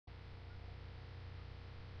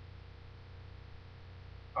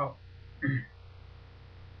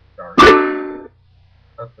Sorry.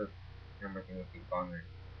 That's the camera thing will keep longer.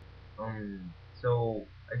 So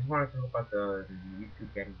I just want to talk about the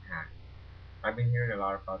YouTube getting hacked. I've been hearing a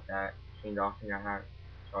lot about that. Shane Dawson got hacked.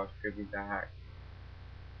 Charles Tribute got hacked.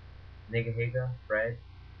 Nigga Higa, Fred,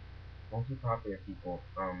 mostly popular people.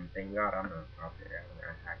 Thank God I'm not popular. I haven't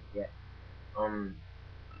got hacked yet. Um,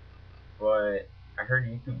 but I heard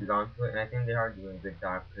YouTube is onto it, and I think they are doing a good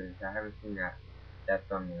job because I haven't seen that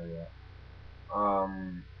thumbnail yet.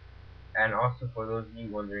 Um, and also for those of you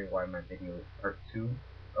wondering why my video part 2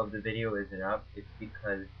 of the video isn't up, it's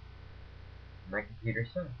because my computer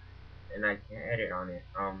sucks and I can't edit on it.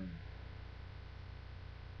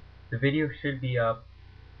 The video should be up.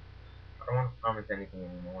 I don't want to promise anything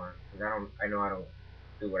anymore because I know I don't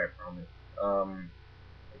do what I promise.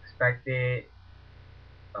 Expect it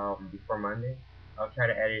before Monday. I'll try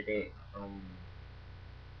to edit it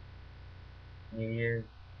New Year's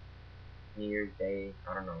New Year's Day.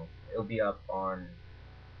 I don't know. It'll be up on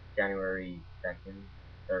January 2nd,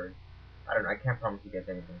 3rd. I don't know. I can't promise you guys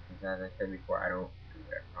anything because as I said before, I don't do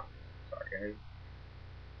what I promise. Sorry guys.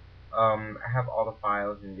 I have all the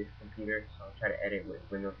files in this computer, so I'll try to edit with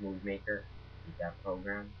Windows Movie Maker, use that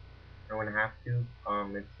program. I'm gonna have to.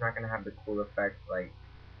 It's not gonna have the cool effect like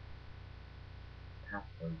half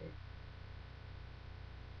one day.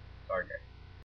 Sorry guys.